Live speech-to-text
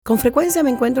Con frecuencia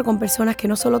me encuentro con personas que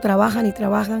no solo trabajan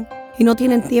y no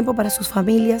tienen tiempo para sus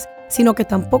familias, sino que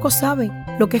tampoco saben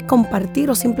lo que es compartir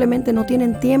o simplemente no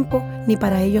tienen tiempo ni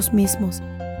para ellos mismos.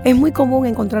 Es muy común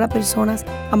encontrar a personas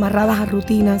amarradas a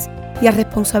rutinas y a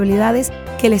responsabilidades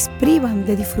que les privan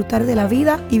de disfrutar de la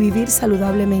vida y vivir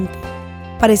saludablemente.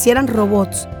 Parecieran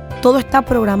robots, todo está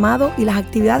programado y las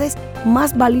actividades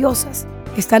más valiosas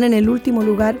están en el último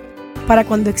lugar para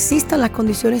cuando existan las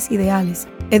condiciones ideales,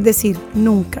 es decir,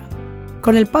 nunca.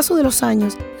 Con el paso de los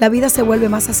años, la vida se vuelve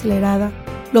más acelerada,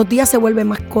 los días se vuelven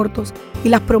más cortos y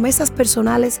las promesas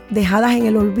personales dejadas en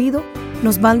el olvido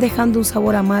nos van dejando un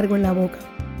sabor amargo en la boca.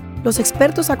 Los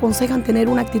expertos aconsejan tener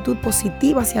una actitud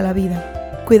positiva hacia la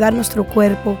vida, cuidar nuestro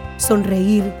cuerpo,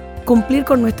 sonreír, cumplir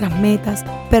con nuestras metas,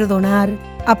 perdonar,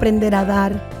 aprender a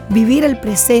dar, vivir el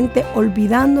presente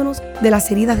olvidándonos de las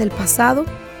heridas del pasado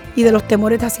y de los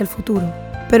temores hacia el futuro.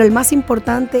 Pero el más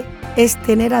importante es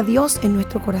tener a Dios en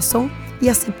nuestro corazón y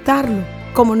aceptarlo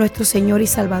como nuestro Señor y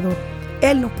Salvador.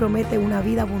 Él nos promete una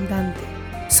vida abundante.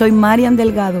 Soy Marian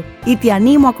Delgado y te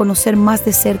animo a conocer más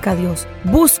de cerca a Dios.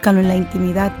 Búscalo en la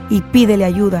intimidad y pídele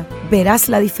ayuda. Verás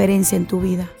la diferencia en tu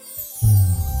vida.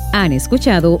 Han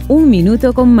escuchado Un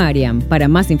Minuto con Marian. Para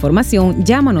más información,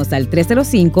 llámanos al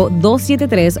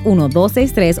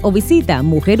 305-273-1263 o visita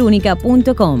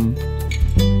mujerúnica.com.